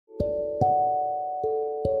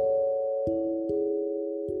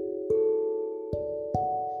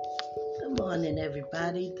morning,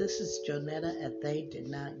 everybody. This is Jonetta, and they did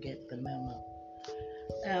not get the memo.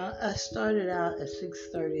 Now, I started out at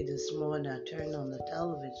 6:30 this morning. I turned on the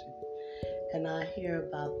television, and I hear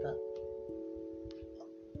about the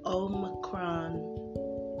Omicron.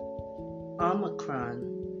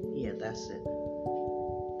 Yeah, that's it.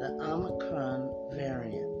 The Omicron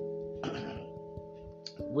variant,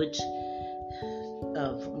 which,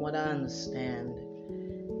 from what I understand,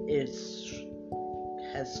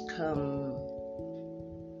 has come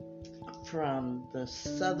from the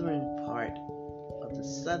southern part of the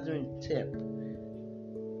southern tip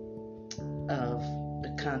of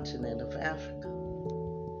the continent of Africa.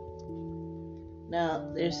 Now,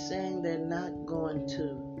 they're saying they're not going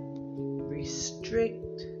to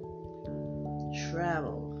restrict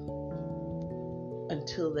travel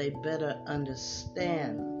until they better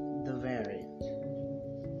understand the variant.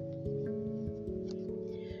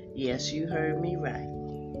 Yes, you heard me right.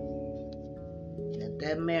 Let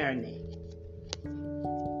that marinate.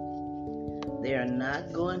 They are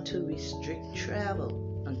not going to restrict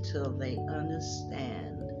travel until they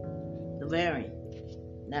understand the variant.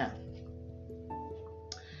 Now,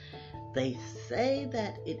 they say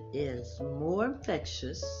that it is more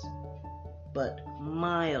infectious but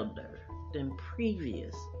milder than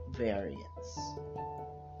previous variants.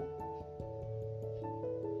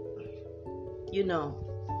 You know,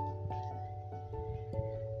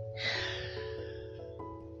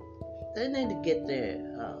 they need to get their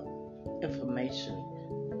information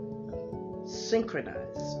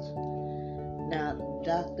synchronized. Now,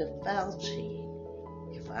 Dr. Fauci,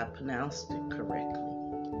 if I pronounced it correctly,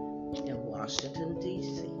 in Washington,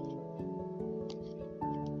 D.C.,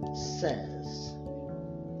 says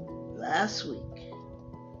last week,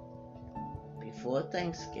 before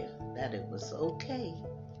Thanksgiving, that it was okay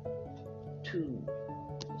to,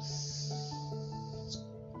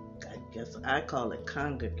 I guess I call it,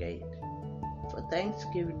 congregate for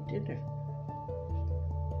Thanksgiving dinner.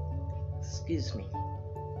 Excuse me.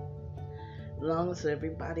 As long as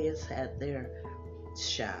everybody has had their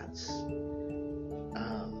shots,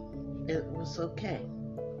 it was okay.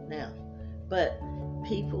 Now, but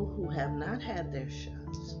people who have not had their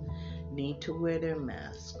shots need to wear their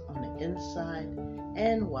mask on the inside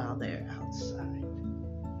and while they're outside.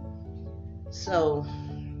 So,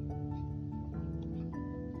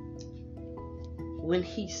 when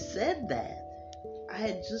he said that, I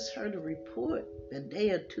had just heard a report a day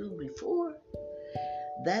or two before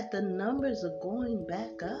that the numbers are going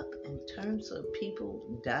back up in terms of people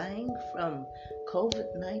dying from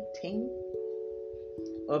COVID-19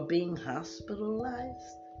 or being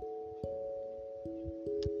hospitalized.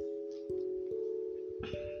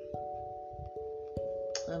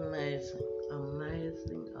 Amazing,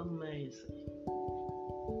 amazing, amazing.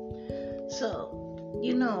 So,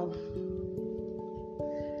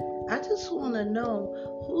 I just want to know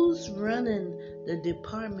who's running the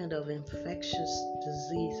Department of Infectious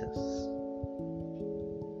Diseases.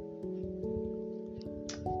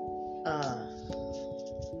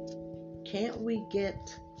 Can't we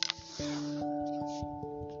get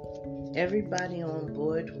everybody on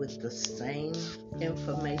board with the same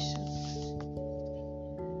information?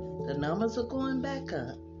 The numbers are going back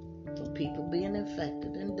up for people being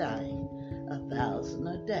infected and dying, 1,000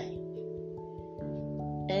 a day.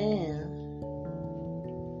 And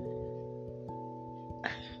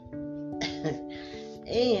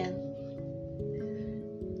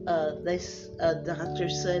doctor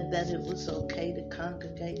said that it was okay to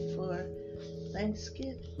congregate for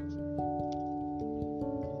Thanksgiving.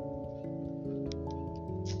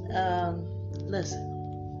 Listen,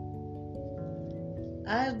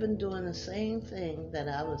 I've been doing the same thing that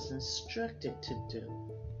I was instructed to do.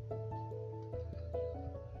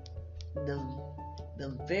 The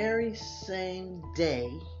very same day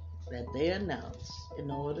that they announced, in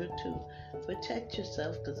order to protect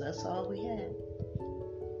yourself, because that's all we had,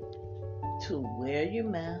 to wear your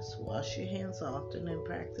mask, wash your hands often, and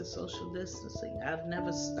practice social distancing. I've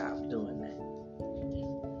never stopped doing that.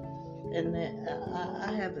 And then,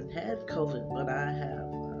 I haven't had COVID, but I have.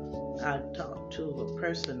 I talked to a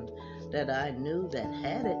person that I knew that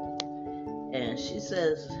had it, and she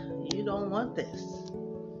says, you don't want this.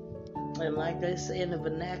 And like they say in the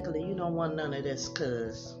vernacular, you don't want none of this,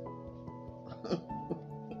 cuz.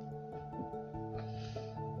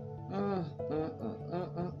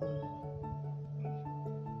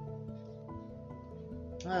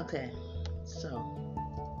 Okay, so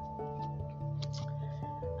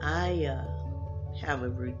I have a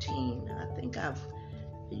routine. I think I've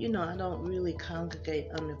I don't really congregate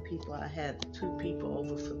under people. I had 2 people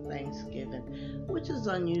over for Thanksgiving, which is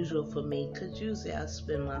unusual for me because usually I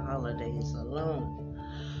spend my holidays alone.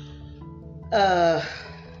 Uh,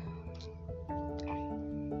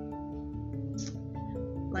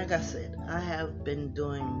 like I said, I have been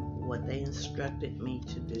doing what they instructed me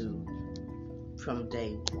to do from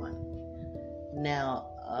day one. Now,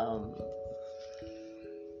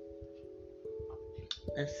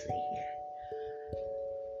 let's see here.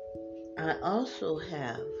 I also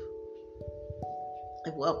have,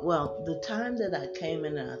 well, the time that I came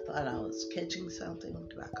in and I thought I was catching something,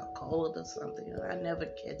 like a cold or something, and I never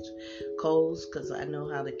catch colds because I know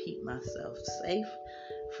how to keep myself safe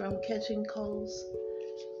from catching colds.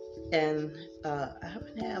 And I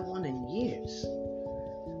haven't had one in years.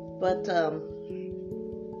 But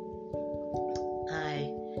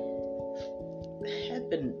I had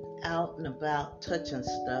been out and about touching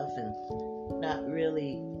stuff and not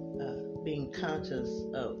really being conscious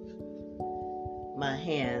of my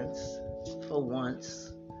hands for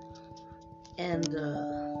once. And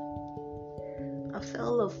I felt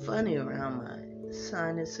a little funny around my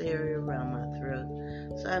sinus area, around my throat.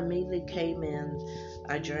 So I immediately came in.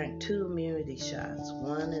 I drank 2 immunity shots.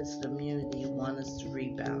 One is the immunity, one is the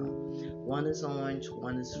rebound. One is orange,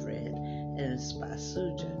 one is red, and it's by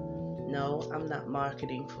Suja. No, I'm not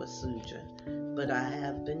marketing for Suja, but I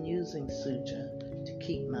have been using Suja to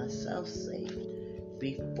keep myself safe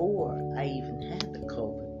before I even had the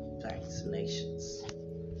COVID vaccinations.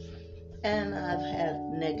 And I've had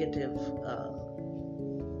negative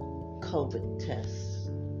COVID tests.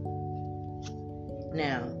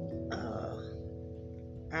 Now,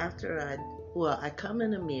 after I come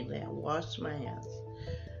in immediately, I wash my hands.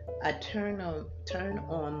 I turn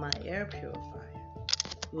on my air purifier,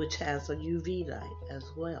 which has a UV light as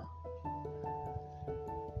well.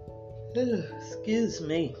 Excuse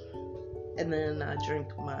me. And then I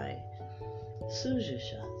drink my Suja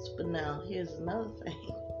shots. But now here's another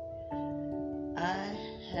thing. I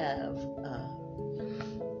have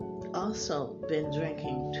also been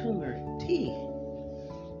drinking turmeric tea.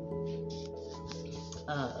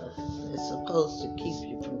 It's supposed to keep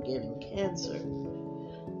you from getting cancer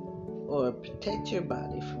or protect your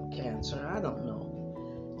body from cancer. I don't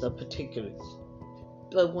know the particulars.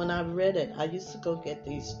 But when I read it, I used to go get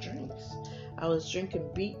these drinks. I was drinking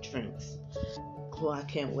beet drinks. Well, I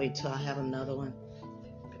can't wait till I have another one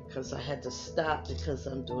because I had to stop because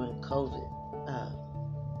I'm doing COVID.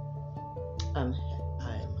 I'm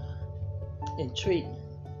in treatment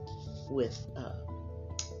with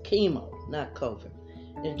chemo, not COVID.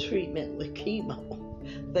 In treatment with chemo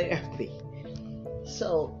therapy.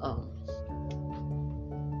 So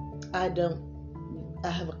I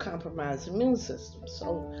have a compromised immune system.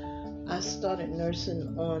 So I started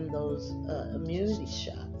nursing on those immunity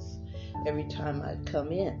shots every time I'd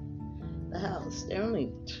come in the house. They're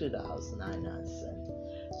only $2.99.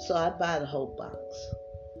 So I'd buy the whole box.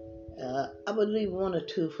 I would leave 1 or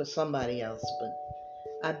 2 for somebody else, but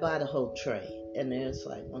I'd buy the whole tray. And there's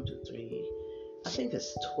like 1, 2, 3, I think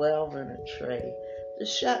it's 12 in a tray. The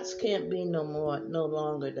shots can't be no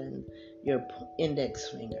longer than your index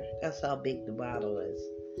finger. That's how big the bottle is.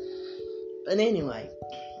 But anyway,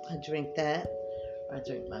 I drink that. I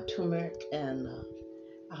drink my turmeric, and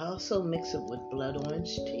I also mix it with blood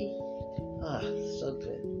orange tea. So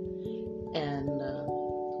good. And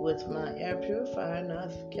with my air purifier, and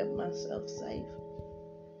I've kept myself safe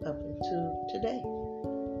up until today.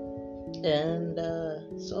 And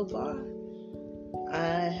so far,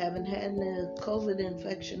 I haven't had a COVID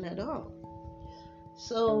infection at all.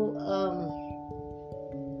 So,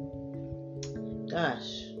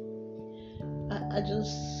 gosh, I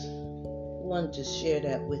just wanted to share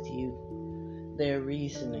that with you, their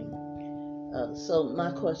reasoning. So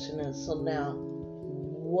my question is, so now,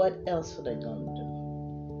 what else are they going to do?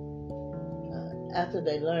 After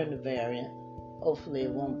they learn the variant, hopefully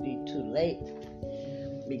it won't be too late,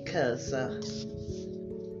 because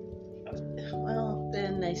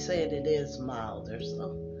then they said it is milder,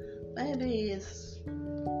 so maybe it's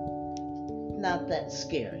not that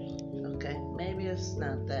scary, okay? Maybe it's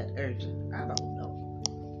not that urgent. I don't know.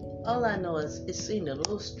 All I know is it seemed a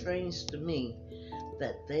little strange to me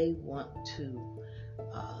that they want to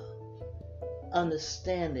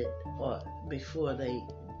understand it before they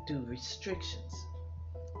do restrictions.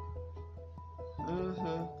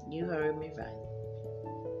 You heard me right.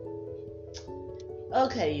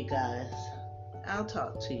 Okay, you guys. I'll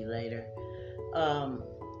talk to you later.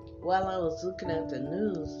 While I was looking at the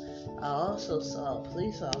news, I also saw a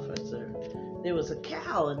police officer. There was a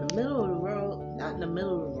cow in the middle of the road, not in the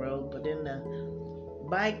middle of the road, but in the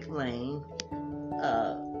bike lane,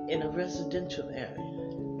 in a residential area.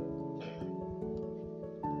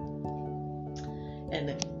 And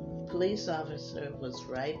the police officer was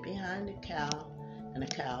right behind the cow, and the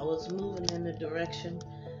cow was moving in the direction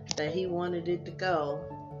that he wanted it to go.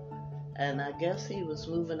 And I guess he was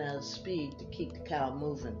moving at a speed to keep the cow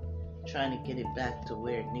moving, trying to get it back to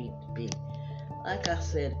where it needed to be. Like I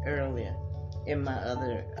said earlier in my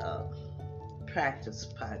other practice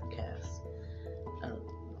podcast,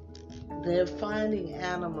 they're finding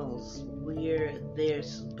animals where they're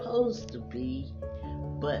supposed to be,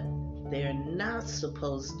 but they're not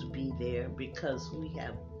supposed to be there because we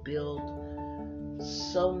have built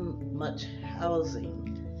so much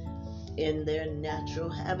housing in their natural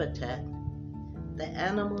habitat. The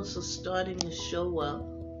animals are starting to show up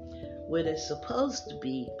where they're supposed to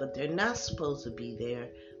be, but they're not supposed to be there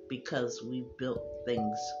because we built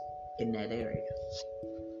things in that area.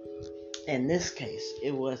 In this case,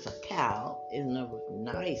 it was a cow in a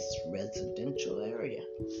nice residential area.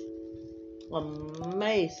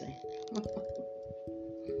 Amazing.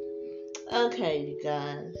 Okay, you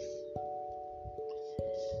guys.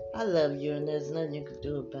 I love you, and there's nothing you can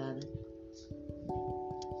do about it.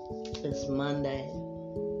 It's Monday.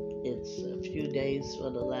 It's a few days for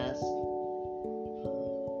the last,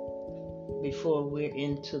 before we're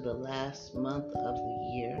into the last month of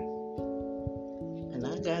the year. And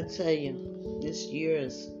I gotta tell you, this year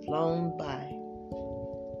has flown by.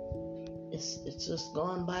 It's just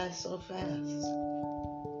gone by so fast.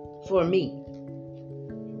 For me.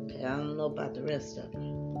 Okay, I don't know about the rest of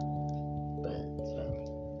you. But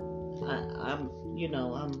I'm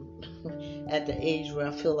at the age where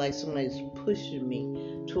I feel like somebody's pushing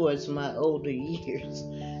me towards my older years.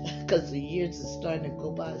 Because the years are starting to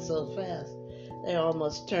go by so fast. They're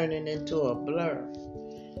almost turning into a blur.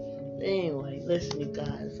 Anyway, listen, you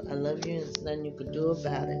guys. I love you, and there's nothing you can do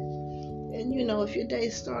about it. And if your day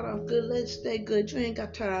start off good, let it stay good. You ain't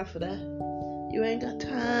got time for that. You ain't got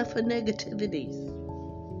time for negativities.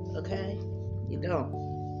 Okay? You don't.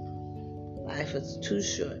 Life is too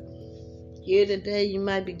short. Here today, you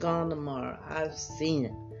might be gone tomorrow. I've seen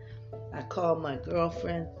it. I called my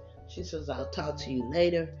girlfriend. She says, I'll talk to you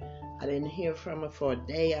later. I didn't hear from her for a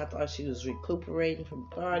day. I thought she was recuperating from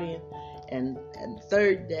partying. And the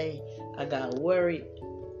third day, I got worried.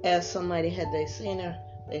 Asked somebody, had they seen her?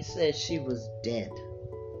 They said she was dead.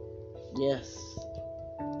 Yes.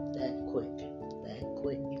 That quick.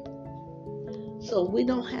 So we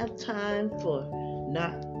don't have time for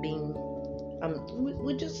not being,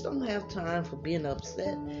 we just don't have time for being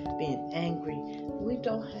upset, being angry. We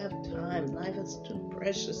don't have time. Life is too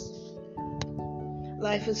precious.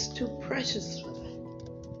 Life is too precious for that.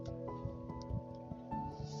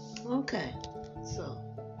 Okay, so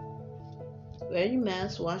wear your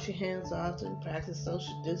mask, wash your hands often, practice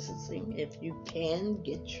social distancing. If you can,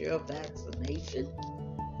 get your vaccination.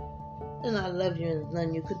 And I love you, and there's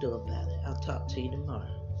nothing you could do about it. I'll talk to you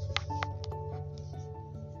tomorrow.